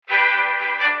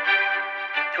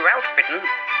throughout Britain,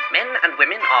 men and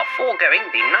women are foregoing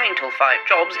the 9-to-5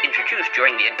 jobs introduced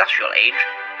during the industrial age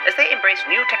as they embrace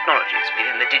new technologies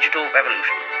within the digital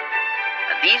revolution.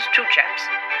 And these two chaps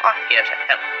are here to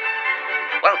help.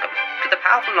 Welcome to the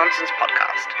Powerful Nonsense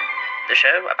Podcast, the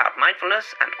show about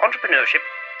mindfulness and entrepreneurship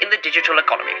in the digital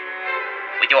economy,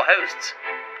 with your hosts,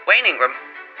 Wayne Ingram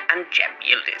and Jem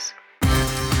Yildiz.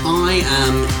 I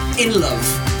am in love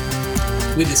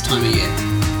with this time of year.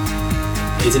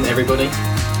 Isn't everybody?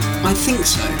 I think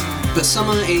so. But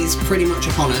summer is pretty much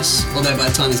upon us, although by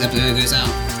the time this episode goes out,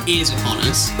 is upon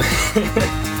us.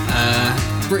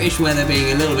 British weather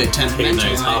being a little bit temperamental. Who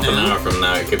knows, half an hour from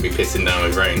now it could be pissing down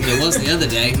with rain. It was the other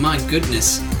day, my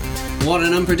goodness. What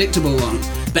an unpredictable one.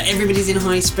 But everybody's in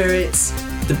high spirits,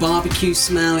 the barbecue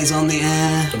smell is on the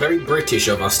air. Very British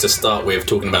of us to start with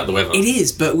talking about the weather. It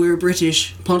is, but we're a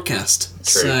British podcast.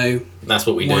 True. So that's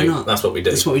what we do. Why not? That's what we do.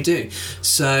 That's what we do.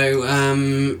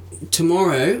 So,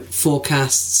 tomorrow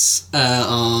forecasts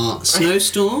are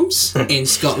snowstorms in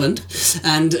Scotland.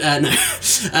 And,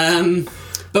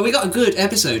 but we got a good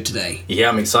episode today. Yeah,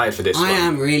 I'm excited for this one. I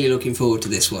am really looking forward to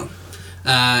this one.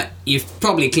 You've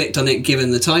probably clicked on it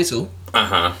given the title.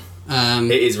 Uh-huh.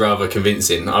 It is rather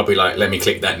convincing. I'll be like, let me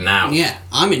click that now. Yeah,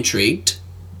 I'm intrigued.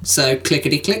 So,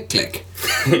 clickety-click-click.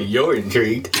 You're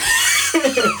intrigued.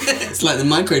 It's like the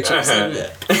microchips, isn't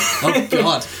it? Oh,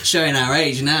 God. Showing our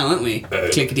age now, aren't we?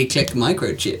 Clickety-click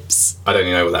microchips. I don't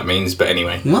even know what that means, but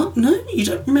anyway. What? No? You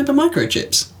don't remember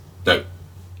microchips? No.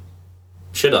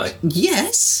 Should I?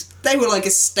 Yes. They were like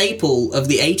a staple of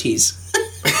the 80s.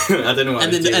 I don't know what I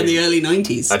was doing. And the early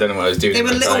 90s. I don't know what I was doing.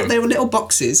 They were little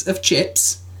boxes of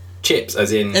chips. Chips,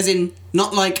 as in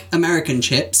not like American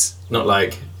chips. Not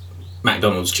like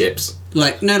McDonald's chips.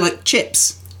 Like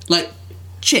chips. Like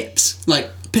chips. Like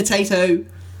potato.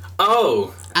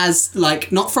 Oh. As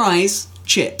like, not fries,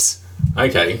 chips.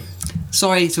 Okay.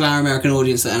 Sorry to our American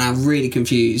audience that are now really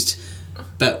confused.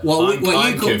 But what you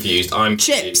call confused. I'm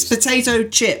chips, confused. potato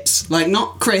chips, like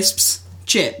not crisps,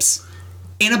 chips,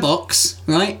 in a box,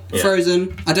 right? Yeah.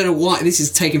 Frozen. I don't know why this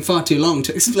is taking far too long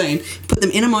to explain. Put them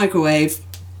in a microwave,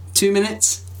 2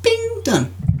 minutes, bing,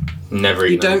 done. Never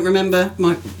eaten. You don't remember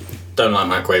my? Don't like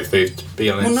microwave food, to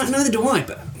be honest. Well, neither do I.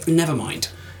 But never mind.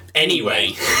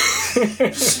 Anyway.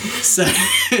 So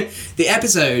the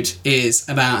episode is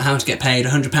about how to get paid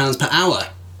 £100 per hour.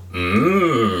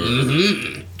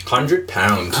 £100.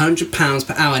 £100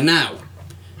 per hour. Now,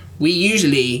 we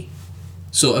usually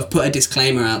sort of put a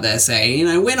disclaimer out there saying,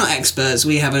 we're not experts,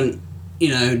 we haven't,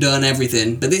 done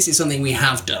everything, but this is something we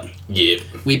have done. Yeah.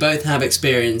 We both have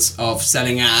experience of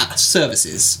selling our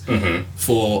services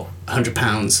for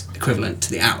 £100 equivalent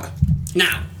to the hour.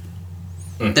 Now,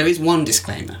 there is one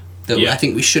disclaimer that I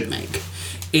think we should make,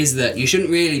 is that you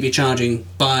shouldn't really be charging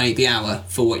by the hour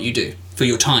for what you do, for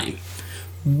your time.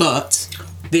 But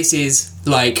this is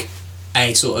like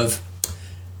a sort of,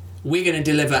 we're going to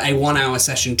deliver a 1 hour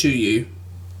session to you,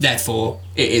 therefore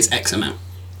it is X amount.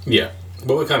 Yeah.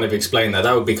 Well, we'll kind of explain that.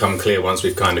 That will become clear once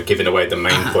we've kind of given away the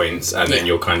main points, and then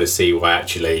you'll kind of see why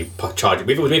actually charge.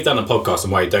 We've done a podcast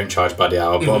on why you don't charge by the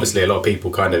hour, but obviously a lot of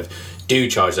people kind of do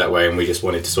charge that way, and we just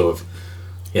wanted to sort of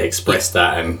express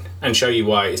that and show you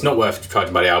why it's not worth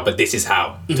charging by the hour, but this is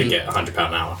how to get £100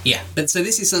 an hour. Yeah, but so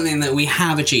this is something that we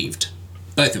have achieved,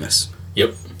 both of us.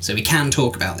 Yep. So we can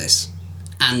talk about this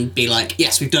and be like,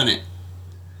 yes, we've done it.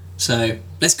 So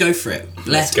let's go for it.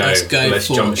 Let's go. Let's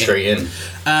jump straight in.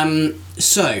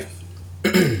 So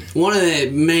one of the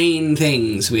main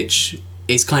things which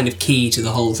is kind of key to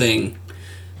the whole thing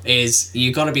is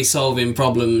you've got to be solving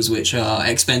problems which are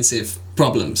expensive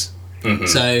problems.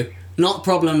 So not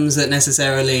problems that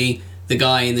necessarily the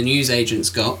guy in the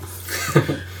newsagent's got.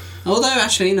 Although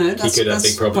actually no,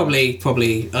 that's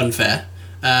probably unfair.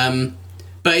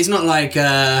 But it's not like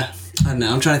I don't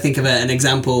know. I'm trying to think of an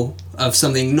example of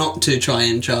something not to try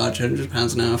and charge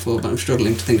 £100 an hour for, but I'm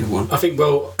struggling to think of one. I think,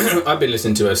 I've been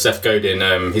listening to Seth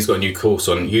Godin. He's got a new course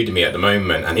on Udemy at the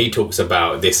moment, and he talks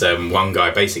about this one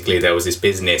guy. Basically, there was this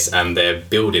business, and their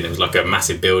building, it was like a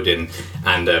massive building,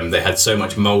 and they had so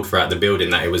much mould throughout the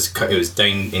building that it was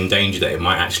in danger that it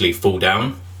might actually fall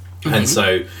down. And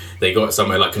so they got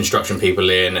somewhere like construction people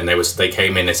in, and they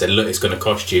came in and said, look, it's going to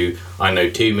cost you, I know,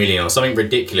 $2 million or something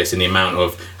ridiculous in the amount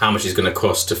of how much it's going to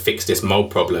cost to fix this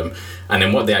mold problem. And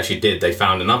then what they actually did, they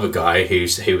found another guy who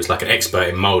was like an expert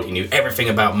in mold. He knew everything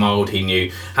about mold. He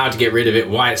knew how to get rid of it,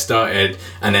 why it started.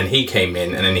 And then he came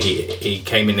in, and then he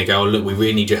came in and go, oh, look, we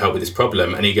really need your help with this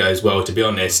problem. And he goes, well, to be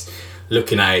honest,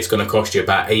 looking at it, it's going to cost you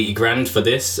about 80 grand for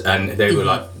this. And they were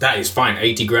like, that is fine,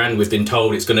 80 grand. We've been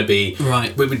told it's going to be,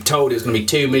 we've been told it's going to be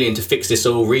 2 million to fix this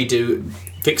all,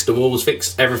 fix the walls,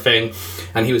 fix everything.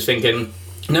 And he was thinking,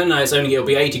 no, it'll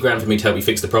be 80 grand for me to help you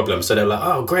fix the problem. So they're like,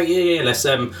 oh, great, yeah, let's,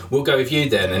 we'll go with you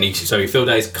then. And so he filled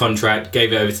out his contract,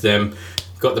 gave it over to them,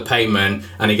 got the payment,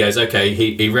 and he goes, okay,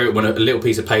 he wrote a little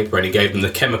piece of paper and he gave them the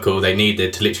chemical they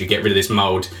needed to literally get rid of this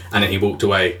mould, and then he walked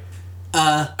away.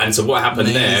 And so what happened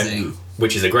amazing. there,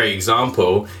 which is a great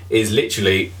example, is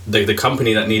literally the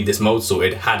company that needed this mould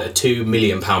sorted had a £2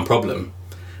 million problem.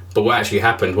 But what actually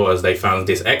happened was they found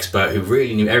this expert who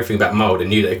really knew everything about mould and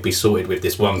knew that it could be sorted with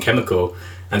this one chemical.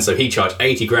 And so he charged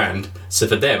 80 grand. So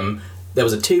for them, there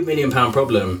was a £2 million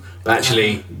problem, but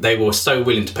actually they were so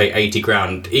willing to pay 80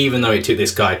 grand, even though it took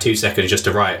this guy 2 seconds just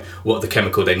to write what the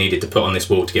chemical they needed to put on this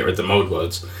wall to get rid of the mould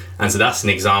was. And so that's an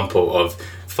example of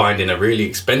finding a really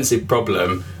expensive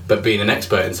problem, but being an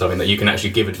expert in something that you can actually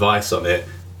give advice on it.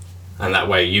 And that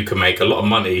way you can make a lot of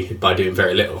money by doing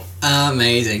very little.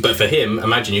 Amazing. But for him,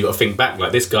 imagine you've got to think back,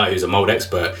 like this guy who's a mould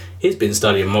expert, he's been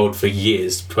studying mould for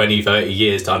years, 20, 30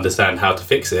 years to understand how to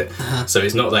fix it. So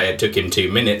it's not that it took him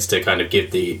 2 minutes to kind of give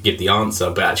the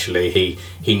answer, but actually he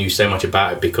knew so much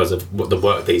about it because of what the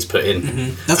work that he's put in.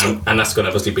 And that's going to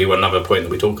obviously be another point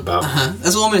that we talk about.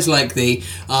 That's almost like the,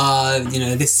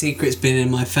 this secret's been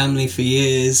in my family for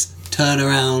years, turn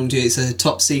around, it's a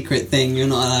top secret thing you're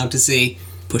not allowed to see.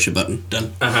 Push a button,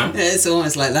 done. It's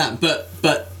almost like that, but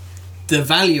the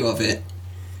value of it,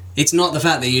 it's not the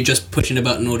fact that you're just pushing a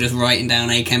button or just writing down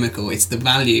a chemical, it's the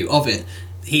value of it.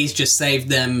 He's just saved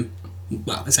them,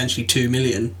 well, essentially 2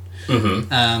 million,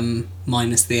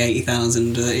 minus the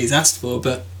 80,000 that he's asked for,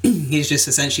 but he's just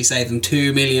essentially saved them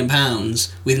 £2 million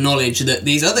with knowledge that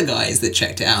these other guys that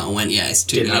checked it out and went, yeah, it's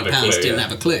 £2 million, didn't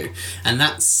have a clue. And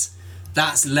that's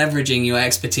leveraging your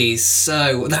expertise.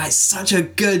 So that's such a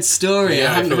good story.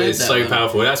 Yeah, I haven't heard it's that so one.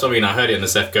 powerful. That's what I mean. I heard it in the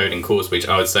Seth Godin course, which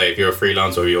I would say if you're a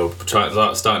freelancer or you're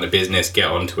starting a business, get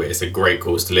onto it. It's a great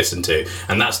course to listen to.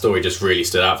 And that story just really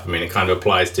stood out for me. And it kind of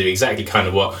applies to exactly kind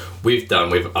of what we've done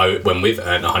when we've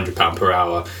earned £100 per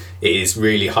hour. It is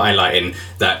really highlighting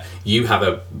that you have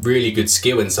a really good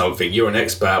skill in something. You're an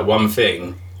expert at one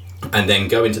thing, and then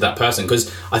go into that person.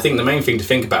 Because I think the main thing to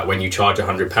think about when you charge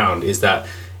 £100 is that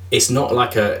it's not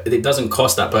like it doesn't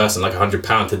cost that person like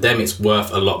 £100. To them, it's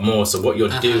worth a lot more. So what you're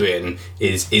doing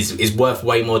is worth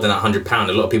way more than that £100.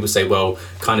 A lot of people say, well,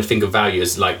 kind of think of value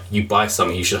as like you buy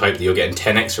something, you should hope that you're getting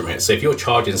 10x from it. So if you're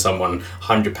charging someone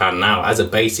 £100 now, as a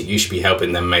basic, you should be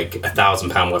helping them make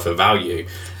 £1,000 worth of value.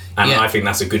 And I think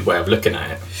that's a good way of looking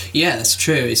at it. Yeah, that's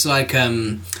true. It's like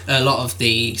a lot of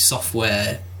the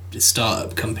software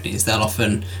startup companies, they'll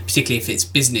often, particularly if it's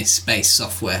business-based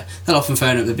software, they'll often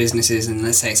phone up the businesses and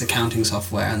let's say it's accounting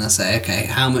software, and they'll say, okay,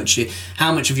 how much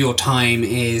of your time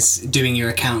is doing your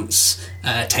accounts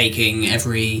taking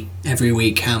every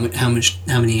week? How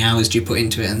many hours do you put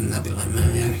into it? And they'll be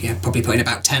like, yeah, probably putting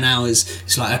about 10 hours.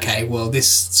 It's like, okay, well, this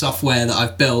software that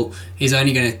I've built is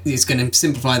only going to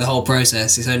simplify the whole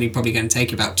process. It's only probably going to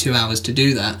take you about 2 hours to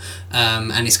do that,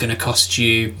 and it's going to cost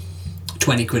you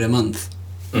 20 quid a month.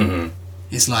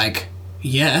 It's like,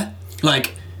 yeah,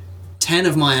 like 10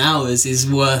 of my hours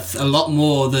is worth a lot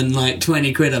more than like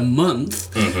 20 quid a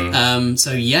month.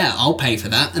 So yeah, I'll pay for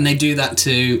that. And they do that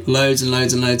to loads and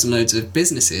loads and loads and loads of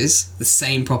businesses, the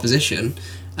same proposition.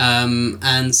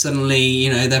 And suddenly,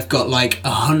 they've got like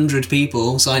 100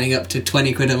 people signing up to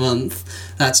 20 quid a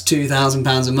month. That's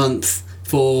 £2,000 a month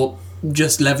for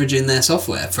just leveraging their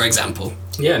software, for example.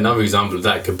 Yeah, another example of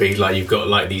that could be like you've got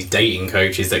like these dating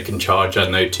coaches that can charge, I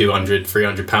don't know, £200,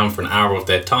 £300 for an hour of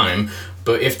their time.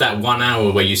 But if that 1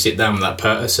 hour where you sit down with that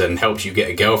person helps you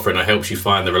get a girlfriend or helps you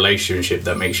find the relationship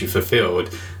that makes you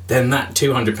fulfilled, then that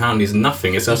 £200 is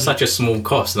nothing. It's such a small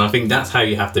cost. And I think that's how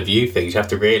you have to view things. You have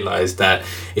to realise that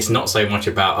it's not so much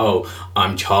about, oh,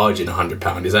 I'm charging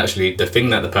 £100. It's actually the thing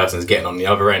that the person's getting on the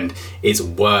other end is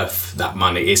worth that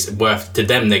money. It's worth, to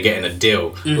them, they're getting a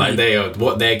deal. Like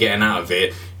what they're getting out of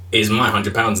it is my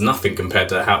 £100 nothing compared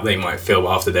to how they might feel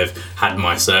after they've had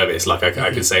my service. Like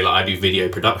I could say, like I do video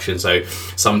production, so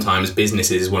sometimes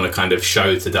businesses want to kind of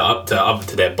show to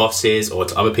their bosses or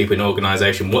to other people in the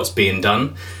organisation what's being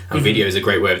done, and video is a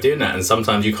great way of doing that. And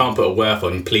sometimes you can't put a worth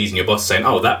on pleasing your boss saying,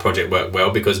 oh, that project worked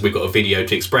well because we've got a video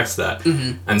to express that.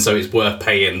 And so it's worth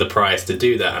paying the price to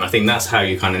do that. And I think that's how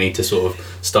you kind of need to sort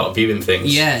of start viewing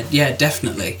things. Yeah,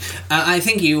 definitely. I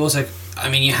think you also,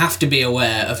 you have to be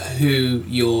aware of who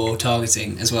you're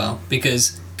targeting as well,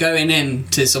 because going in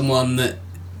to someone that,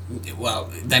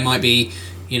 well, they might be,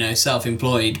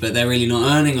 self-employed, but they're really not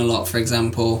earning a lot, for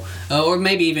example, or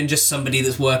maybe even just somebody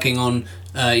that's working on,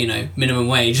 minimum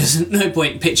wage. There's no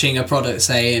point pitching a product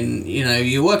saying,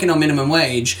 you're working on minimum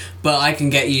wage, but I can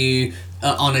get you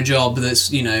on a job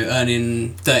that's,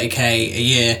 earning 30k a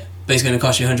year, but it's going to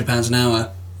cost you £100 an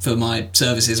hour. for my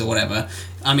services or whatever,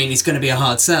 I mean, it's going to be a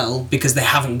hard sell because they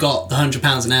haven't got the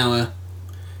 £100 an hour.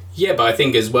 Yeah, but I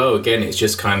think as well, again, it's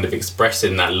just kind of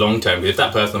expressing that long term. If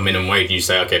that person on minimum wage, you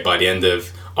say, okay, by the end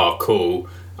of our call,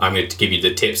 I'm going to give you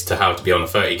the tips to how to be on a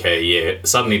 30k a year.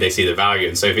 Suddenly they see the value,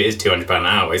 and so if it is £200 an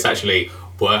hour, it's actually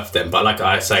worth them. But like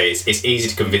I say, it's easy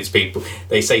to convince people.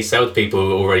 They say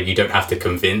salespeople already, you don't have to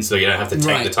convince, or you don't have to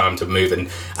take the time to move. And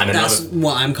that's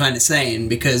what I'm kind of saying,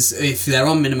 because if they're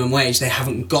on minimum wage, they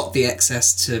haven't got the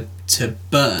excess to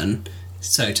burn,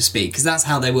 so to speak, because that's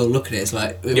how they will look at it. It's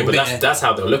like, yeah, but that's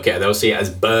how they'll look at it. They'll see it as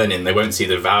burning. They won't see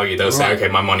the value. They'll say, okay,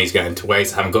 my money's going to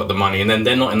waste. I haven't got the money, and then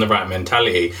they're not in the right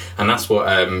mentality. And that's what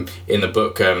in the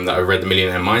book that I read, The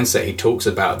Millionaire Mindset, he talks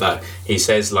about that. He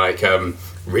says like,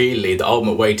 really, the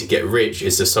ultimate way to get rich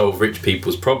is to solve rich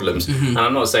people's problems. And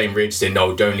I'm not saying rich saying,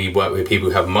 no, don't only work with people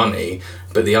who have money,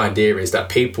 but the idea is that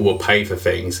people will pay for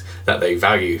things that they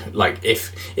value. Like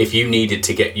if you needed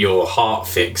to get your heart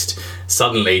fixed,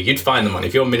 suddenly you'd find the money.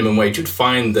 If you're minimum wage, you'd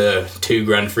find the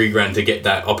 $2,000, $3,000 to get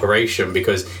that operation,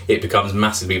 because it becomes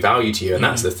massively valued to you. And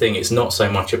that's the thing. It's not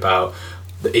so much about,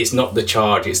 it's not the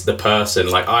charge, it's the person.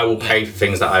 Like, I will pay for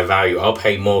things that I value. I'll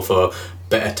pay more for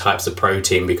better types of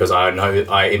protein because I know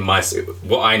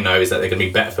what I know is that they're going to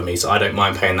be better for me, so I don't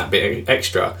mind paying that bit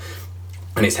extra.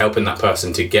 And it's helping that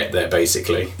person to get there,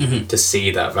 basically, to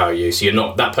see that value.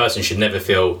 So that person should never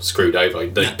feel screwed over.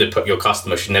 Your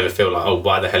customer should never feel like, oh,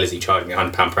 why the hell is he charging me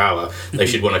 £100 per hour? They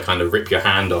should want to kind of rip your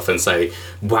hand off and say,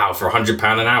 wow, for £100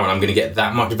 an hour, and I'm going to get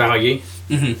that much value.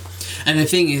 And the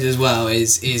thing is, as well,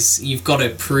 is you've got to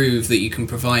prove that you can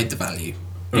provide the value.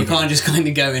 You can't just kind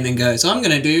of go in and go, so I'm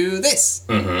going to do this.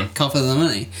 Cough for the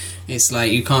money. It's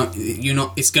like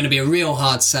it's going to be a real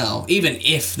hard sell, even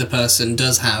if the person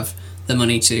does have the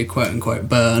money to quote unquote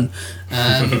burn.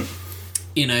 So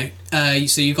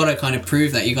you've got to kind of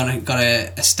prove that. You've got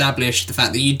to establish the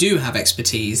fact that you do have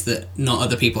expertise that not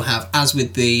other people have, as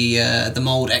with the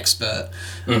mold expert.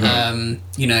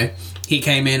 He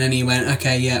came in and he went,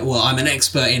 okay, yeah, well, I'm an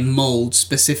expert in mould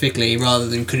specifically rather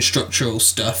than constructural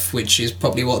stuff, which is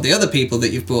probably what the other people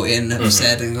that you've brought in have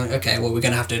said. And going, okay, well, we're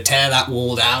going to have to tear that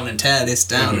wall down and tear this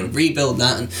down and rebuild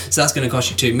that. And so that's going to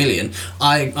cost you $2 million.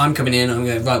 I'm coming in and I'm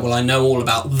going, right, well, I know all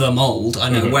about the mould. I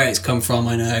know where it's come from.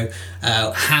 I know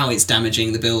how it's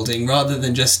damaging the building, rather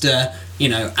than just,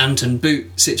 ant and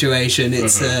boot situation.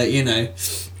 It's,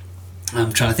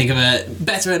 I'm trying to think of a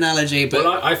better analogy,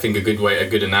 but I think a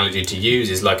good analogy to use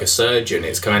is like a surgeon.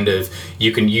 It's kind of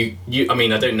I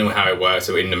mean, I don't know how it works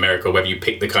in America, whether you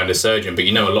pick the kind of surgeon, but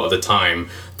a lot of the time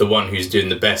the one who's doing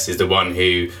the best is the one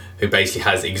who basically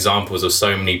has examples of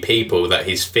so many people that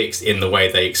he's fixed in the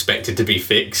way they expected to be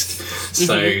fixed.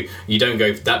 So you don't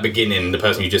go that beginning, the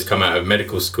person who just come out of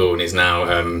medical school and is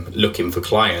now looking for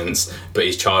clients, but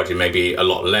he's charging maybe a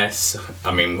lot less.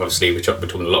 I mean, obviously we're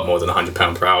talking a lot more than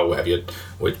 £100 per hour, whatever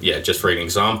just for an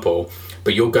example.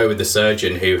 But you'll go with the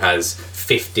surgeon who has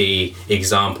 50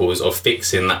 examples of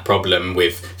fixing that problem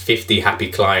with 50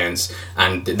 happy clients,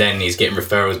 and then he's getting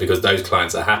referrals because those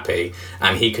clients are happy,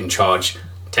 and he can charge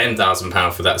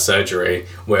 £10,000 for that surgery,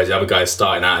 whereas the other guy's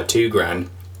starting out at £2,000.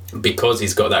 Because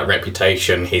he's got that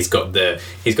reputation, he's got the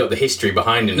history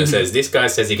behind him that says this guy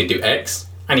says he can do X,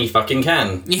 and he fucking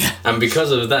can. Yeah. And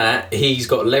because of that, he's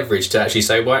got leverage to actually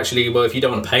say, well, if you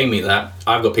don't want to pay me that,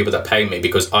 I've got people that pay me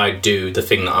because I do the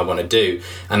thing that I want to do.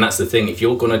 And that's the thing. If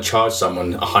you're going to charge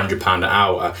someone £100 an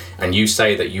hour and you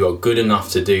say that you are good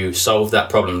enough to solve that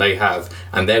problem they have,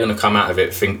 and they're going to come out of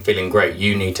it feeling great,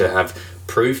 you need to have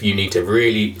proof. You need to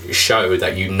really show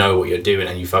that you know what you're doing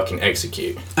and you fucking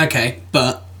execute. Okay,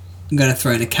 but I'm going to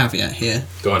throw in a caveat here.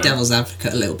 Go on. Devil's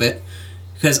advocate a little bit.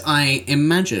 Because I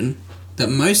imagine that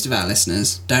most of our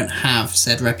listeners don't have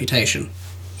said reputation.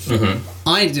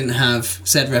 I didn't have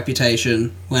said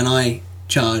reputation when I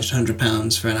charged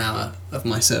 £100 for an hour of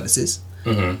my services.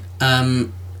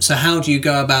 So how do you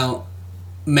go about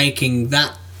making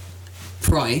that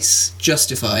price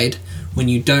justified when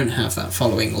you don't have that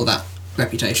following or that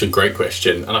reputation? It's a great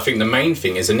question. And I think the main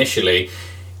thing is initially,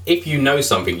 if you know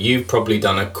something, you've probably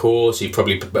done a course, look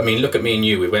at me and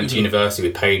you, we went to university,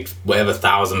 we paid whatever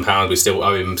 £1,000, we still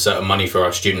owe him certain money for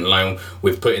our student loan,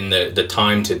 we've put in the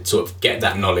time to sort of get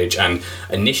that knowledge. And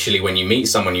initially when you meet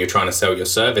someone, you're trying to sell your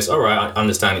service, alright, I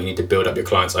understand you need to build up your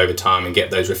clients over time and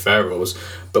get those referrals,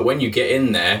 but when you get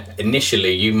in there,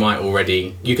 initially you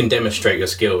can demonstrate your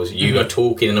skills. You are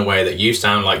talking in a way that you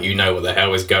sound like you know what the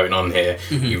hell is going on here.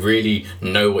 You really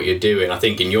know what you're doing. I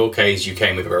think in your case, you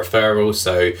came with a referral,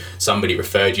 so somebody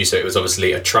referred you, so it was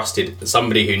obviously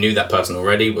somebody who knew that person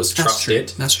already was trusted.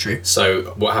 That's true.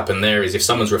 So what happened there is, if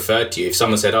someone's referred to you, if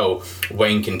someone said, oh,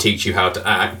 Wayne can teach you how to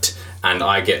act, and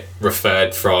I get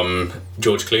referred from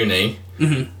George Clooney,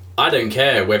 I don't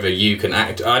care whether you can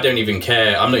act. I don't even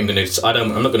care. I'm not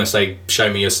going to say,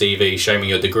 show me your CV, show me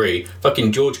your degree.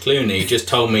 Fucking George Clooney just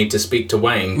told me to speak to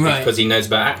Wayne because he knows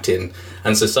about acting.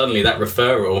 And so suddenly that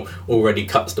referral already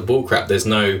cuts the bullcrap. There's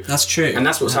no... That's true. And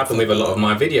that's what's happened with a lot of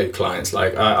my video clients.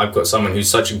 Like, I've got someone who's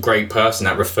such a great person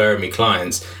at referring me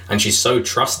clients, and she's so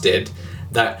trusted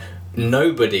that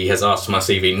nobody has asked for my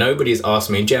CV. Nobody's asked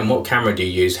me, Jem, what camera do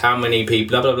you use? How many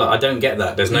people? Blah, blah, blah. I don't get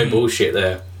that. There's no bullshit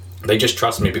there. They just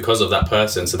trust me because of that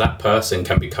person, so that person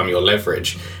can become your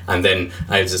leverage, and then,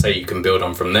 as I say, you can build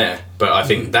on from there. But I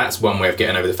think that's one way of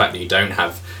getting over the fact that you don't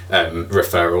have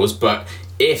referrals. But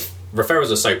if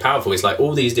referrals are so powerful, it's like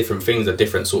all these different things are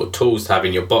different sort of tools to have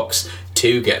in your box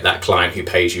to get that client who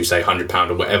pays you, say, £100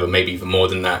 or whatever, maybe even more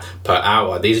than that per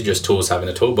hour. These are just tools to have in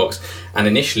a toolbox. And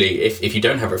initially, if you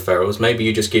don't have referrals, maybe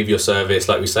you just give your service,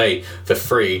 like we say, for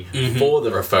free for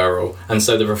the referral. And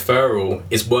so the referral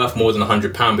is worth more than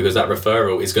 £100 because that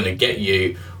referral is going to get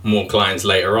you more clients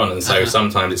later on. And so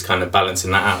sometimes it's kind of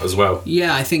balancing that out as well.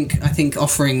 Yeah, I think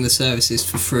offering the services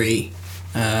for free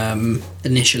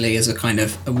initially as a kind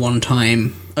of a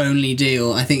one-time only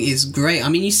deal, I think is great. I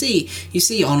mean, you see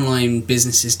online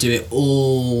businesses do it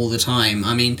all the time.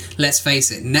 I mean, let's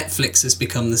face it, Netflix has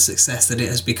become the success that it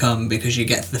has become because you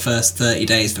get the first 30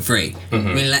 days for free. I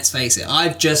mean, let's face it,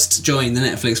 I've just joined the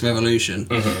Netflix revolution,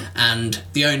 and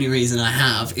the only reason I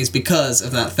have is because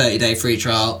of that 30-day free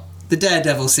trial. The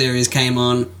Daredevil series came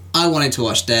on, I wanted to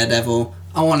watch Daredevil,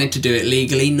 I wanted to do it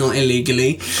legally, not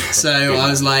illegally. So I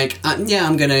was like, yeah,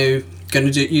 I'm gonna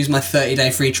use my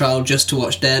 30-day free trial just to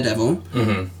watch Daredevil.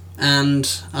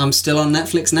 And I'm still on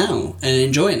Netflix now and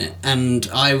enjoying it. And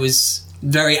I was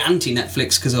very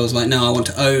anti-Netflix because I was like, no, I want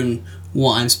to own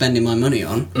what I'm spending my money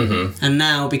on. And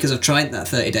now, because I've tried that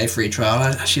 30-day free trial, I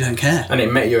actually don't care. And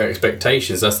it met your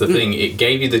expectations. That's the thing. It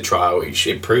gave you the trial.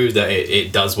 It proved that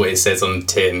it does what it says on the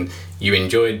tin. You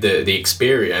enjoyed the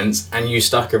experience and you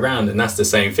stuck around, and that's the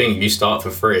same thing. You start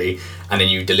for free and then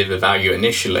you deliver value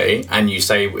initially, and you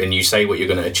say what you're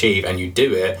going to achieve and you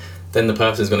do it, then the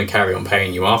person's going to carry on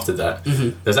paying you after that.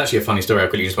 There's actually a funny story. I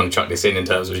quickly just want to chuck this in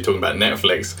terms of you talking about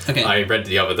Netflix. Okay. I read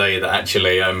the other day that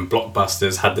actually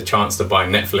Blockbusters had the chance to buy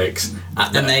Netflix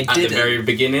at the very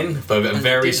beginning for a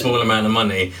very small amount of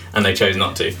money, and they chose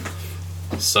not to.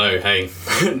 So hey,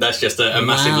 that's just a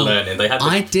massive learning.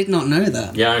 I did not know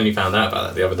that. Yeah, I only found out about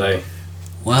that the other day.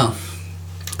 Wow.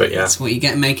 But yeah, that's what you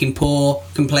get making poor,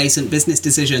 complacent business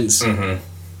decisions.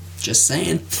 Just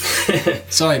saying.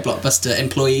 Sorry, Blockbuster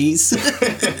employees.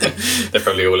 They're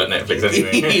probably all at Netflix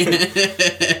anyway.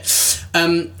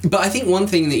 But I think one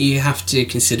thing that you have to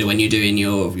consider when you're doing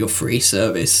your free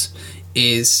service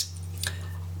is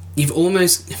you've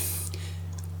almost...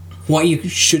 What you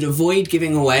should avoid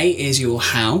giving away is your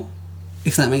how,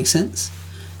 if that makes sense.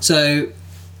 So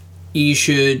you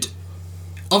should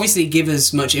obviously give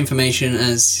as much information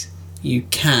as you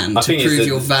can to prove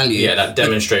your value. Yeah, that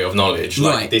demonstrate of knowledge.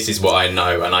 Like, right. This is what I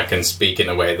know, and I can speak in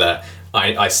a way that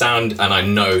I sound and I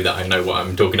know that I know what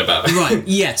I'm talking about. Right,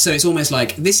 yeah. So it's almost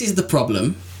like, this is the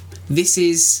problem, this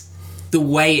is the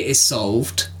way it is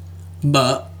solved,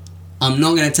 but I'm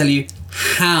not going to tell you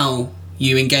how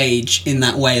you engage in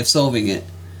that way of solving it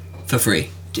for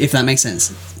free, if that makes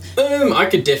sense. I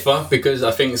could differ, because I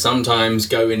think sometimes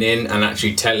going in and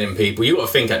actually telling people, you got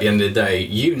to think at the end of the day,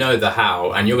 you know the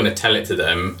how, and you're going to tell it to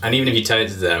them, and even if you tell it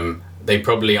to them, they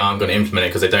probably aren't going to implement it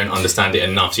because they don't understand it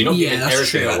enough. So you're not giving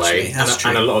everything away.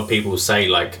 And a lot of people say,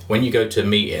 like, when you go to a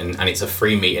meeting and it's a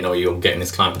free meeting, or you're getting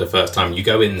this client for the first time, you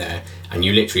go in there and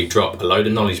you literally drop a load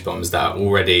of knowledge bombs that are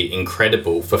already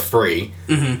incredible for free.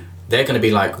 They're going to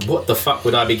be like, what the fuck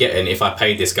would I be getting if I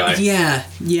paid this guy? Yeah.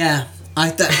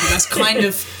 That's kind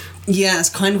of... Yeah, it's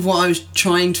kind of what I was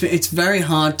trying to... It's very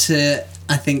hard to,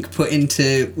 I think, put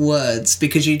into words,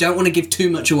 because you don't want to give too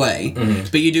much away,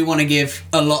 but you do want to give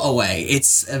a lot away.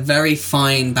 It's a very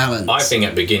fine balance. I think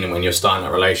at the beginning, when you're starting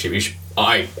a relationship, you should...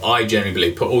 I generally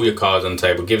believe, put all your cards on the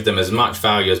table, give them as much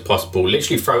value as possible,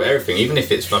 literally throw everything, even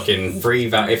if it's fucking free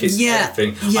value, if it's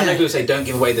everything. I know people say don't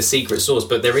give away the secret sauce,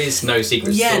 but there is no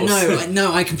secret sauce.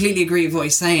 No, I completely agree with what you're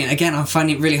saying. Again, I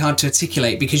find it really hard to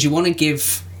articulate, because you want to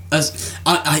give us...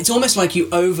 it's almost like you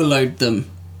overload them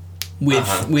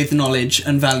with knowledge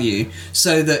and value,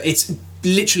 so that it's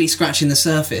literally scratching the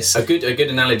surface. A good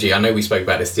analogy, I know we spoke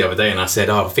about this the other day, and I said,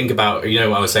 think about, what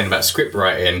I was saying about script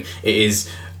writing. It is...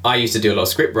 I used to do a lot of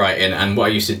script writing, and what I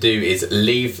used to do is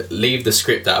leave the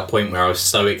script at a point where I was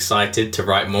so excited to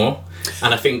write more.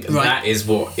 And I think that is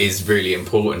what is really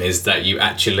important, is that you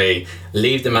actually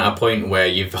leave them at a point where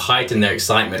you've heightened their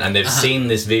excitement, and they've seen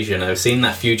this vision, they've seen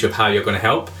that future of how you're going to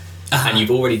help. and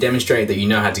you've already demonstrated that you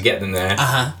know how to get them there,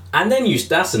 and then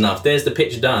that's enough. There's the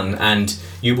pitch done, and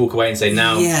you walk away and say,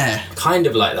 now, kind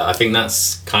of like that. I think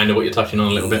that's kind of what you're touching on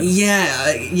a little bit.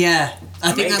 Yeah.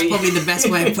 I think that's probably the best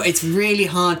way of it's really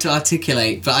hard to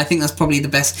articulate, but I think that's probably the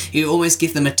best. You always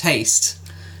give them a taste.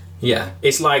 Yeah,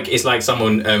 it's like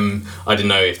someone, I don't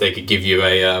know, if they could give you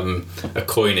a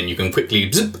coin and you can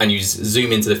quickly zip and you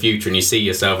zoom into the future and you see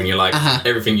yourself and you're like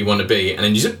everything you want to be, and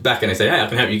then you zip back and they say, hey, I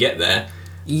can help you get there.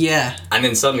 Yeah. And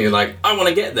then suddenly you're like, I want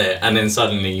to get there, and then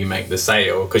suddenly you make the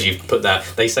sale because you've put that.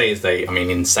 They say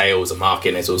in sales and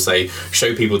marketing, they sort of say,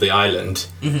 show people the island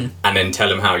and then tell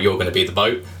them how you're going to be the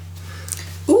boat.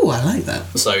 Oh, I like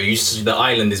that. So the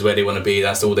island is where they want to be.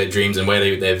 That's all their dreams and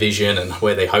where their vision and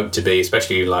where they hope to be.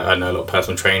 Especially, like, I know a lot of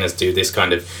personal trainers do this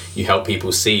kind of. You help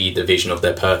people see the vision of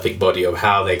their perfect body, of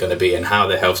how they're going to be and how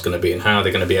their health's going to be and how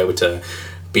they're going to be able to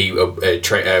be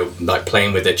like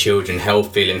playing with their children,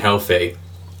 feeling healthy.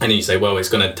 And you say, well, it's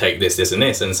going to take this, this, and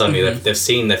this, and suddenly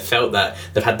they've felt that,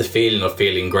 they've had the feeling of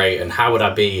feeling great, and how would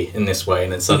I be in this way?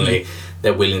 And then suddenly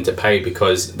they're willing to pay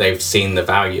because they've seen the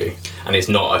value, and it's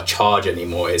not a charge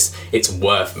anymore. It's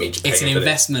worth me. It's an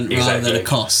investment rather than a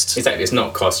cost. Exactly, it's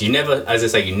not cost. You never, as I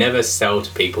say, you never sell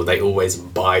to people. They always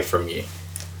buy from you.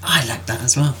 I like that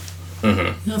as well.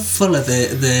 You're full of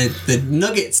the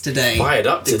nuggets today. Fired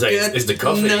up today is the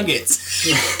coffee. Nuggets.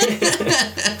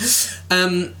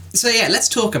 So yeah, let's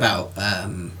talk about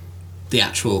the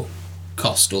actual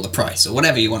cost or the price or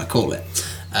whatever you want to call it.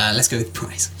 Let's go with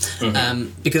price.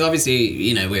 Because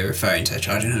obviously, we're referring to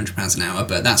charging £100 an hour,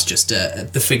 but that's just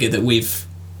the figure that we've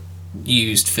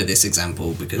used for this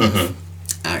example because of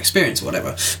our experience or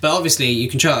whatever. But obviously, you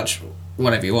can charge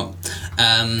whatever you want.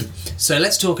 So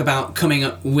let's talk about coming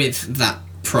up with that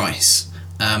price.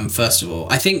 First of all,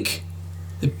 I think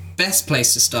the best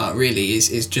place to start really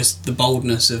is just the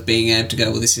boldness of being able to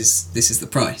go, well, this is the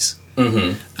price.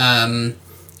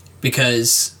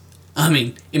 Because I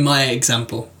mean, in my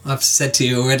example, I've said to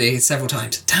you already several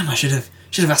times, damn, I should have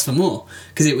asked for more,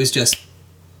 because it was just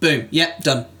boom, yep,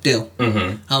 done, deal.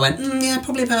 I went, yeah,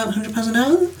 probably about £100 an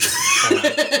hour.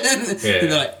 And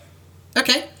they're like,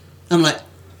 okay. I'm like,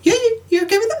 yeah, you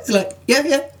okay with that? They're like,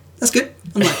 yeah, that's good.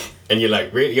 I'm like, and you're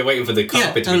like, really? You're waiting for the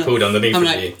carpet to be pulled underneath I'm of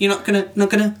like, you. You're not gonna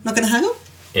hang up?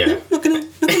 Yeah. No, not gonna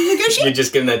negotiate? You're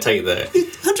just gonna take the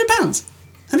 £100.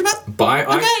 £100. But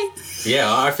okay.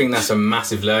 I think that's a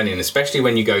massive learning, especially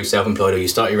when you go self-employed or you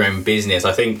start your own business.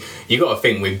 I think you got to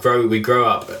think we grow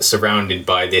up surrounded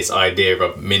by this idea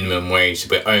of minimum wage.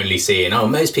 We're only seeing,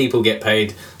 most people get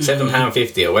paid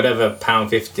 £7.50 or whatever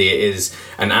 £1.50 it is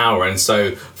an hour, and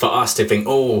so for us to think,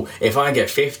 if I get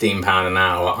 £15 an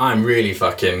hour, I'm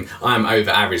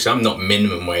over average. I'm not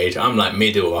minimum wage. I'm like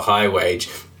middle or high wage.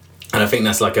 And I think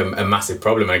that's like a massive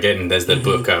problem. Again, there's the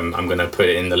book, I'm going to put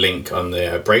it in the link on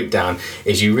the breakdown,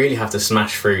 is you really have to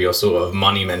smash through your sort of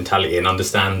money mentality and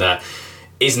understand that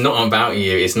it's not about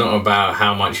you. It's not about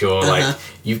how much you're like,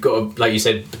 you've got to, like you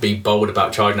said, be bold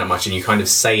about charging that much, and you kind of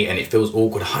say it and it feels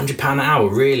awkward. £100 an hour,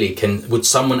 really? Would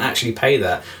someone actually pay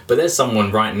that? But there's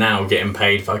someone right now getting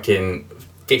paid fucking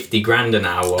 50 grand an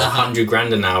hour, 100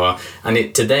 grand an hour,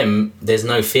 and to them there's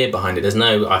no fear behind it. There's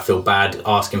no I feel bad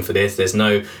asking for this. There's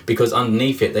no, because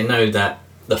underneath it they know that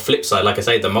the flip side, like I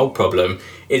say, the mold problem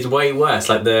is way worse.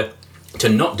 Like to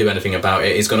not do anything about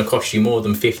it is going to cost you more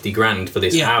than 50 grand for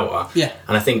this hour.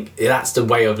 And I think that's the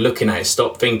way of looking at it.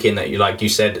 Stop thinking that you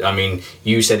said, I mean,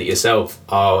 you said it yourself,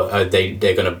 they're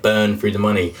going to burn through the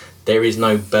money. There is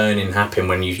no burning happen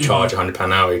when you charge £100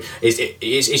 an hour.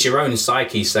 It's your own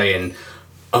psyche saying,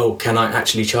 can I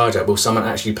actually charge that? Will someone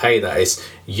actually pay that? It's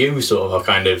you sort of are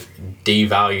kind of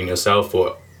devaluing yourself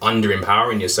or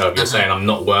under-empowering yourself. You're saying, I'm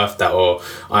not worth that, or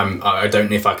I don't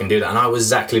know if I can do that. And I was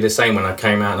exactly the same when I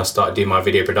came out and I started doing my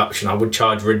video production. I would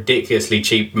charge ridiculously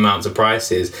cheap amounts of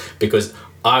prices because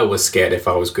I was scared if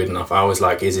I was good enough. I was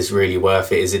like, is this really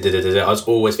worth it? Is it I was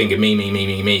always thinking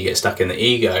me, get stuck in the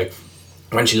ego.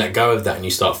 Once you let go of that and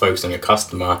you start focusing on your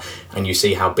customer and you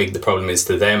see how big the problem is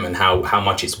to them and how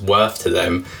much it's worth to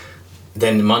them,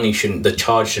 then the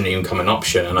charge shouldn't even become an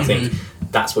option. And I think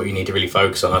that's what you need to really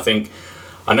focus on.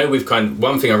 I know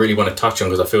one thing I really want to touch on,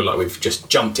 because I feel like we've just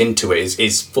jumped into it,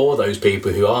 is for those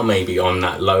people who are maybe on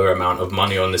that lower amount of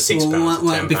money, on the £6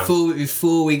 to £10.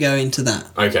 Before we go into that,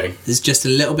 okay, there's just a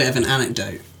little bit of an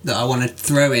anecdote that I want to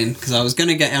throw in, because I was going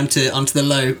to get onto the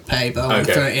low pay, but I want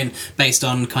to throw it in based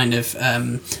on kind of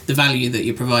the value that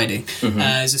you're providing.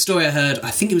 There's a story I heard, I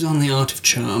think it was on The Art of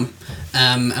Charm,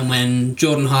 and when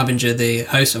Jordan Harbinger, the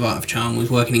host of Art of Charm,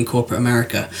 was working in corporate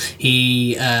America,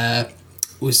 he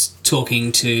was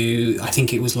talking to, I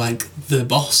think it was like the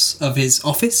boss of his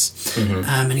office,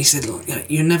 and he said, look,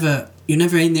 you're never you're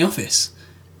never in the office.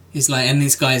 He's like, and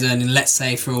this guy's earning, let's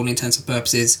say, for all intents and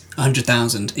purposes,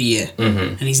 100,000 a year,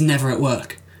 and he's never at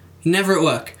work. Never at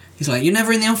work. He's like, you're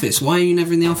never in the office. Why are you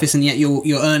never in the office? And yet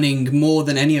you're earning more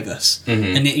than any of us,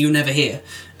 and yet you're never here.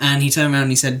 And he turned around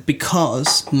and he said,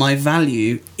 because my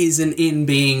value isn't in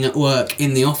being at work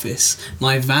in the office.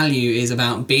 My value is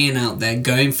about being out there,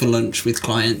 going for lunch with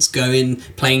clients,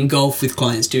 playing golf with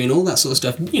clients, doing all that sort of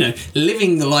stuff. You know,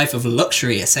 living the life of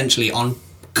luxury essentially on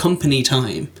company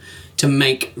time to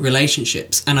make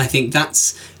relationships. And I think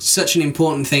that's such an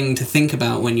important thing to think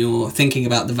about when you're thinking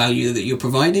about the value that you're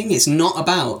providing. It's not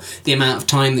about the amount of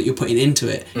time that you're putting into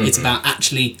it. It's about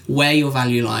actually where your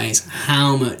value lies,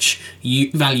 how much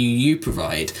value you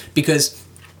provide. Because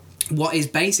what is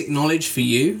basic knowledge for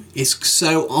you is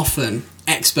so often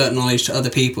expert knowledge to other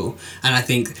people. And I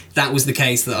think that was the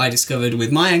case that I discovered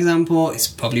with my example. It's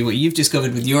probably what you've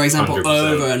discovered with your example 100%.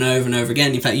 over and over and over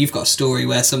again. In fact, you've got a story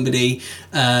where somebody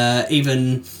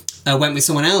even went with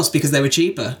someone else because they were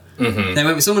cheaper. They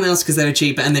went with someone else because they were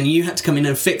cheaper, and then you had to come in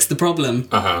and fix the problem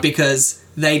because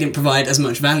they didn't provide as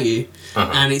much value.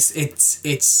 And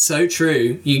it's so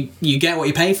true. You get what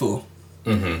you pay for.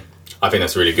 I think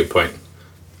that's a really good point.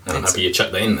 And I'm happy you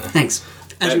chucked that in there. Thanks.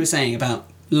 As you were saying about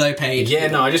low paid. Yeah,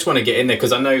 no, I just want to get in there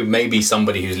because I know maybe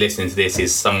somebody who's listening to this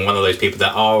is one of those people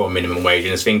that are on minimum wage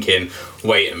and is thinking,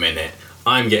 wait a minute,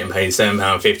 I'm getting paid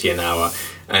 £7.50 an hour,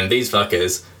 and these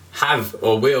fuckers have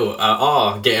or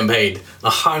are getting paid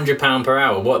 £100 per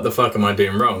hour. What the fuck am I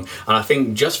doing wrong? And I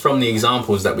think just from the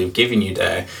examples that we've given you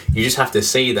there, you just have to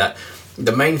see that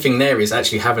the main thing there is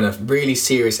actually having a really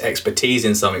serious expertise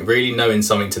in something, really knowing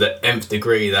something to the nth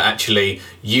degree that actually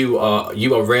you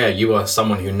are rare, you are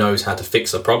someone who knows how to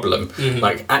fix a problem.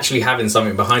 Like actually having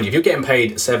something behind you. If you're getting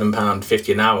paid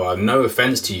 £7.50 an hour, no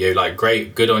offence to you, like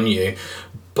great, good on you,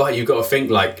 but you've got to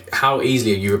think like how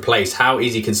easily are you replaced? How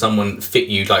easy can someone fit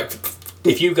you? Like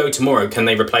if you go tomorrow, can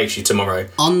they replace you tomorrow?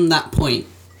 On that point,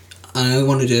 I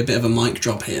want to do a bit of a mic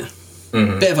drop here.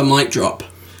 Bit of a mic drop.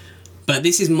 But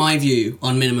this is my view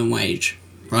on minimum wage,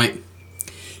 right?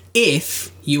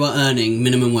 If you are earning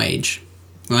minimum wage,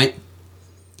 right,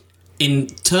 in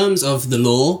terms of the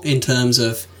law, in terms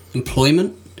of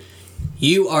employment,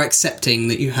 you are accepting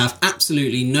that you have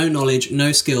absolutely no knowledge,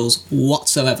 no skills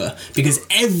whatsoever, because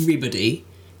everybody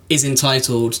is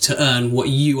entitled to earn what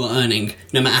you are earning.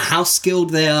 No matter how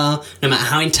skilled they are, no matter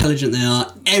how intelligent they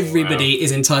are, everybody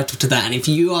is entitled to that. And if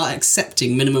you are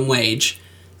accepting minimum wage,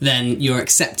 then you're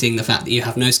accepting the fact that you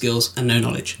have no skills and no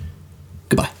knowledge.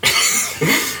 Goodbye.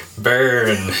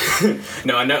 Burn.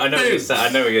 No, I know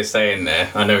what you're saying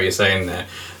there.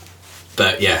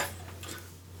 But yeah.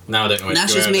 Now I don't know.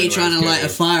 That's just me trying to light a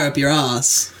fire up your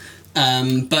ass.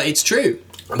 But it's true.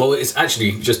 Well, it's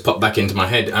actually just popped back into my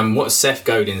head. And what Seth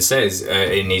Godin says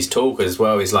in his talk as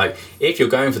well is like, if you're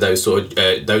going for those sort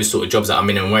of jobs that are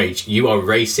minimum wage, you are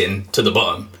racing to the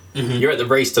bottom. You're at the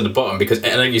race to the bottom because,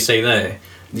 like you say there,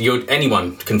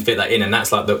 anyone can fit that in, and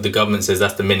that's like the government says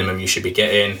that's the minimum you should be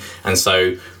getting, and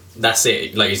so that's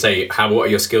it. Like you say, what are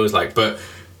your skills like? But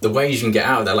the way you can get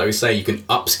out of that, like we say, you can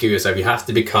upskill yourself. You have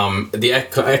to become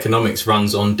economics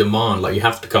runs on demand. Like you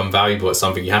have to become valuable at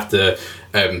something. You have to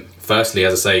firstly,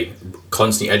 as I say,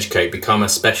 constantly educate, become a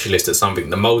specialist at something.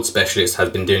 The mold specialist has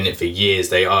been doing it for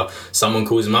years. Someone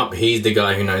calls him up, he's the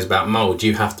guy who knows about mold.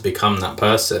 You have to become that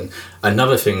person.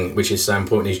 Another thing which is so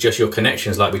important is just your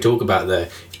connections, like we talk about there.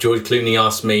 If George Clooney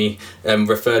asked me,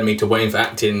 referred me to Wayne for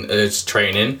acting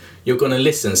training, you're going to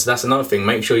listen. So that's another thing.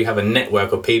 Make sure you have a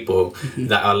network of people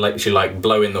that are literally like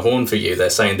blowing the horn for you. They're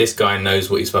saying this guy knows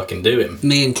what he's fucking doing.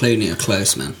 Me and Clooney are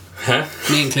close, man. Huh?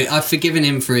 Me and Clooney, I've forgiven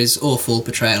him for his awful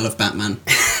portrayal of Batman,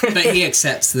 but he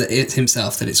accepts that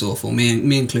himself that it's awful. Me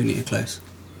and Clooney are close.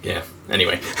 Yeah.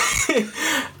 Anyway,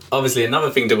 obviously another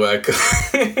thing to work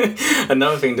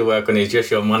on is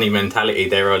just your money mentality.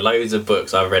 There are loads of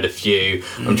books. I've read a few.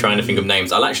 I'm trying to think of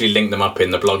names. I'll actually link them up in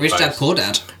the blog Rich post. Dad Poor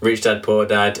Dad. Rich Dad Poor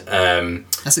Dad.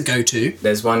 That's a go-to.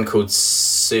 There's one called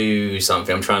Sue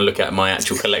something. I'm trying to look at my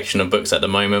actual collection of books at the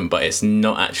moment, but it's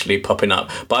not actually popping up.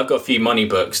 But I've got a few money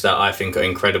books that I think are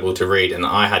incredible to read, and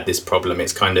I had this problem.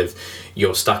 It's kind of,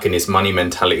 you're stuck in this money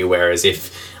mentality, whereas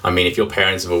if your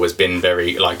parents have always been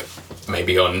very, like,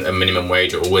 maybe on a minimum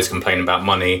wage or always complaining about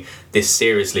money, this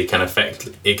seriously can affect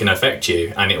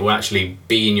you, and it will actually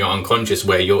be in your unconscious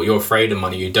where you're afraid of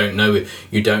money. You don't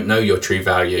know your true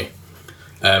value.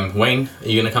 Wayne, are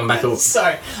you going to come back?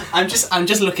 Sorry, I'm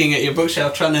just looking at your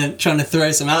bookshelf, trying to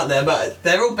throw some out there, but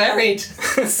they're all buried.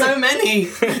 So many.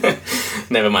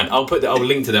 Never mind. I'll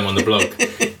link to them on the blog.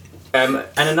 And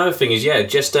another thing is,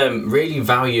 just really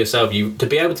value yourself. To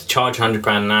be able to charge £100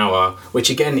 an hour, which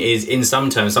again is, in some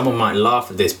terms, someone might laugh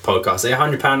at this podcast, say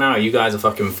 £100 an hour, you guys are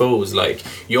fucking fools. Like,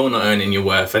 you're not earning your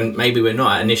worth, and maybe we're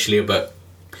not initially, but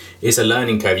it's a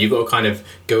learning curve. You've got to kind of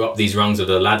go up these rungs of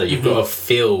the ladder. You've got to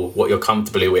feel what you're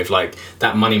comfortable with. Like,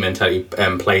 that money mentality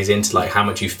plays into like how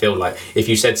much you feel. Like, if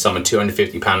you said to someone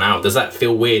 £250 an hour, does that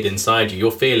feel weird inside you?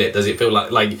 You'll feel it. Does it feel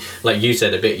like you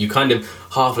said a bit, you kind of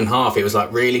half and half, it was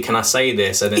like, really, can I say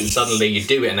this? And then suddenly you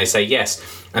do it and they say yes.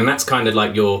 And that's kind of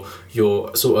like your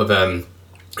sort of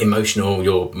emotional,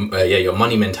 your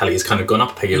money mentality has kind of gone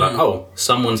up. You're like, oh,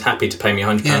 someone's happy to pay me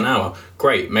 £100 an hour.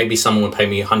 Great. Maybe someone would pay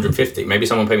me 150. Maybe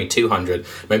someone would pay me 200.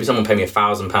 Maybe someone would pay me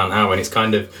 £1,000 an hour. And it's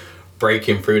kind of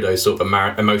breaking through those sort of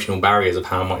emotional barriers of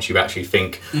how much you actually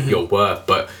think you're worth.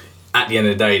 But at the end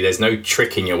of the day, there's no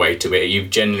tricking your way to it.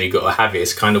 You've generally got to have it.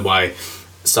 It's kind of why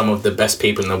some of the best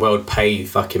people in the world pay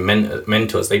fucking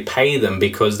mentors. They pay them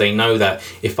because they know that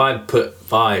if I put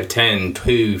 5, 10,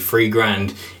 2, 3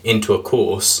 grand into a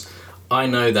course, I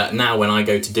know that now when I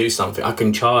go to do something, I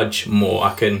can charge more.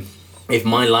 I can, if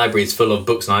my library is full of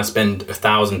books and I spend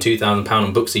 £1,000, £2,000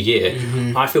 on books a year,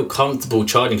 I feel comfortable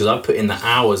charging because I put in the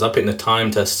hours, I put in the time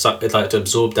to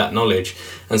absorb that knowledge.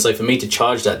 And so for me to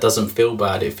charge that doesn't feel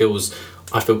bad.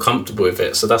 I feel comfortable with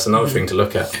it. So that's another thing to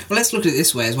look at. Well, let's look at it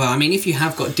this way as well. I mean, if you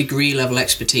have got degree level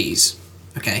expertise,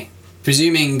 okay,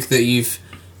 presuming that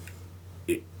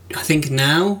I think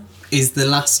now is the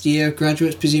last year of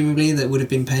graduates, presumably, that would have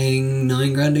been paying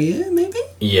 £9 grand a year, maybe?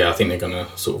 Yeah, I think they're going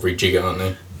to sort of rejig it, aren't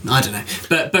they? I don't know.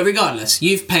 But regardless,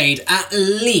 you've paid at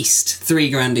least £3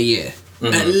 grand a year.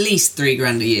 At least £3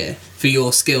 grand a year for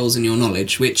your skills and your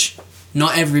knowledge, which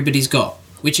not everybody's got.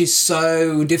 Which is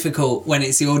so difficult when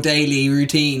it's your daily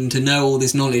routine to know all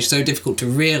this knowledge. So difficult to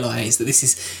realise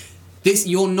that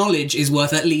your knowledge is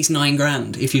worth at least £9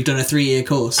 grand if you've done a 3-year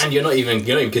course. And you're not even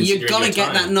considering you've got to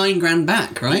get that £9 grand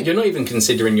back, right? You're not even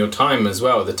considering your time as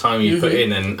well, the time you put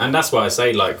in, and that's why I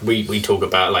say, like, we talk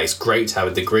about, like, it's great to have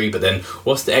a degree, but then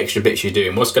what's the extra bits you're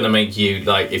doing? What's going to make you,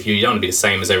 like, if you don't want to be the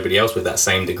same as everybody else with that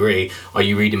same degree, are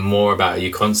you reading more about it? Are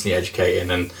you constantly educating?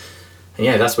 And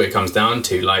yeah, that's what it comes down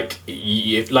to. Like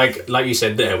you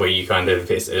said there, where you kind of,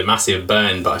 it's a massive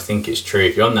burn, but I think it's true.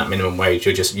 If you're on that minimum wage,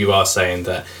 you are saying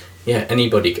that, yeah,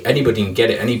 anybody can get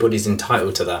it. Anybody's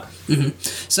entitled to that.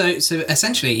 So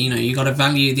essentially, you got to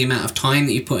value the amount of time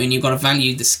that you put in. You've got to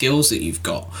value the skills that you've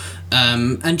got,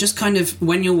 and just kind of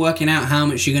when you're working out how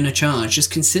much you're going to charge,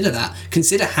 just consider that.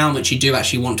 Consider how much you do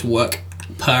actually want to work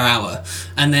per hour,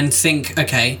 and then think,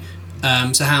 okay.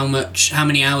 So how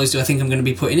many hours do I think I'm going to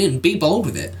be putting in? Be bold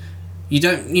with it. You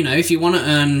don't, if you want to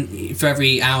earn, for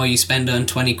every hour you spend, earn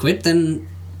 20 quid, then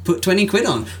put 20 quid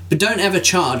on. But don't ever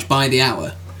charge by the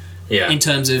hour. Yeah. In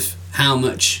terms of how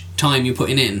much time you're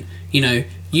putting in.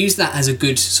 Use that as a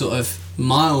good sort of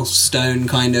milestone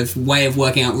kind of way of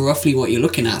working out roughly what you're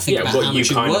looking at. Think about how much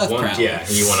you're worth per hour. Yeah,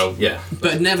 you want to, yeah.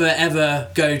 But never ever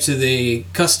go to the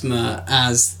customer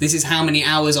as, this is how many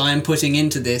hours I am putting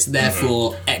into this,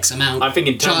 therefore X amount. I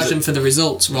think charge them for the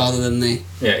results rather than the...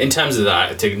 Yeah, in terms of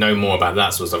that, to know more about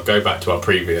that sort of stuff, go back to our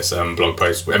previous blog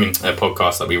post, a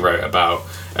podcast that we wrote about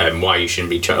why you shouldn't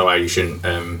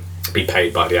be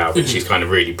paid by the hour, which kind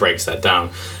of really breaks that down.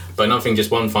 But another thing, just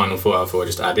one final thought I thought I'd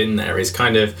just add in there is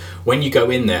kind of when you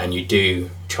go in there and you do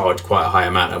charge quite a high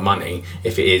amount of money,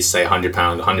 if it is say £100,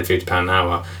 £150 an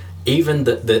hour, even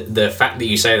the fact that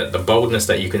you say that, the boldness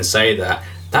that you can say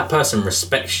that person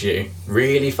respects you,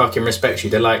 really fucking respects you.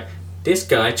 They're like, this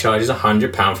guy charges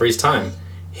 £100 for his time.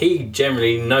 He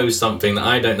generally knows something that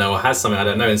I don't know, or has something I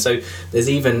don't know. And so there's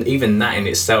even that in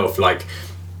itself, like,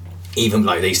 even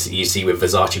like you see with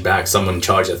Versace bags, someone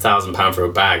charges £1,000 for a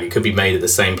bag. It could be made at the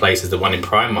same place as the one in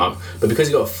Primark, but because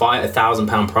you've got a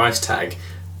 £1,000 price tag,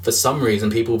 for some reason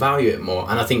people value it more.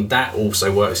 And I think that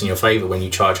also works in your favour when you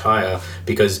charge higher,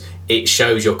 because it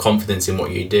shows your confidence in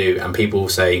what you do, and people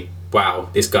say, wow,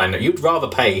 this guy, you'd rather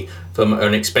pay for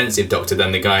an expensive doctor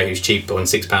than the guy who's cheap on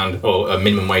 £6 or a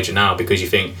minimum wage an hour, because you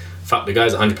think, fuck, the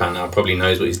guy's £100 an hour, probably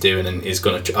knows what he's doing and is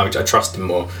going to, I trust him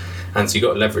more. And so you've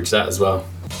got to leverage that as well.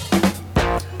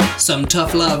 Some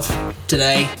tough love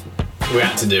today. We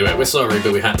had to do it. We're sorry,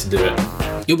 but we had to do it.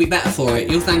 You'll be better for it.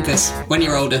 You'll thank us when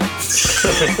you're older.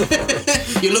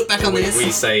 You look back on this.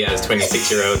 We say as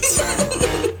 26-year-olds.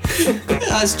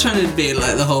 I was trying to be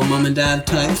like the whole mum and dad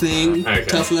type thing. Okay.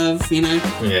 Tough love,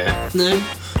 Yeah. No?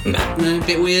 No,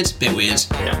 bit weird? Bit weird.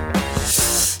 Yeah.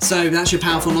 So that's your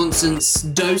powerful nonsense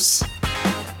dose.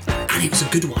 And it was a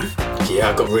good one.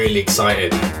 Yeah, I got really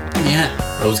excited. Yeah.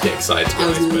 I always get excited. To be I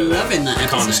was honest, but loving that I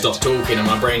can't episode. stop talking, and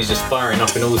my brain's just firing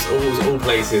up in all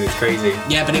places. It's crazy.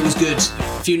 Yeah, but it was good.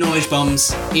 A few knowledge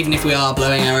bombs, even if we are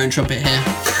blowing our own trumpet here.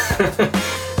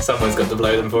 Someone's got to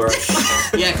blow them for us.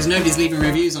 Yeah, because nobody's leaving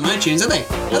reviews on iTunes, are they?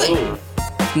 Are they? Ooh.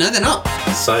 No, they're not.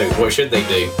 So, what should they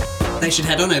do? They should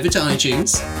head on over to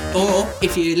iTunes. Or,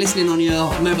 if you're listening on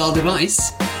your mobile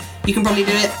device, you can probably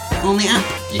do it on the app.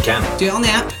 You can. Do it on the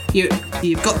app.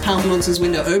 You've got the Powerful Nonsense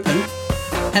window open.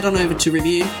 Head on over to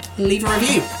review. Leave a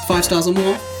review. 5 stars or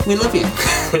more. We love you.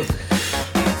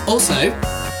 Also,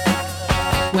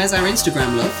 where's our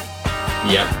Instagram love?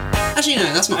 Yeah. Actually, no,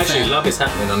 that's not Actually, fair. love is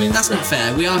happening on Instagram. That's not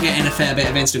fair. We are getting a fair bit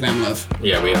of Instagram love.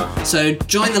 Yeah, we are. So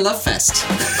join the Love Fest.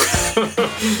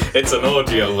 It's an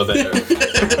orgy over there.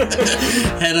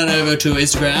 Head on over to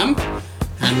Instagram,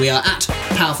 and we are at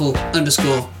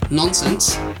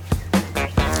powerful_nonsense.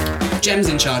 Jem's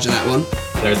in charge of that one.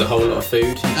 There's a whole lot of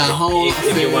food.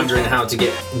 If you're wondering how to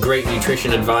get great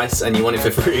nutrition advice and you want it for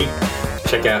free,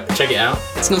 check it out.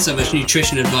 It's not so much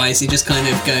nutrition advice. He just kind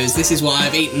of goes, "This is what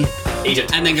I've eaten," Eat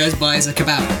it. and then goes buys a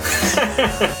kebab.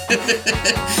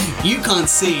 You can't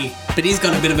see, but he's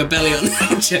got a bit of a belly on.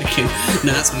 I'm joking.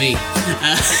 No, that's me.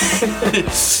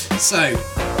 So,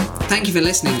 thank you for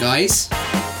listening, guys.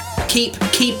 Keep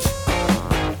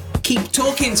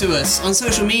talking to us on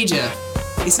social media.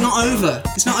 It's not over.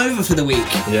 It's not over for the week.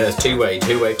 Yeah, it's two-way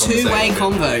conversation. Two-way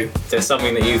convo. If there's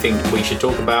something that you think we should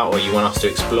talk about, or you want us to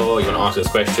explore, you want to ask us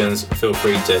questions, feel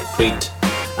free to tweet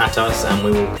at us, and we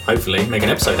will hopefully make an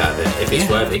episode out of it if it's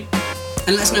Yeah. worthy.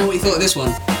 And let us know what you thought of this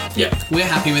one. Yeah, We're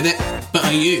happy with it, but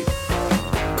are you?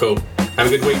 cool. Have a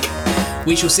good week.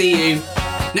 We shall see you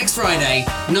next Friday,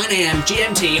 9 a.m.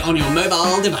 GMT on your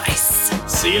mobile device.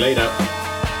 See you later.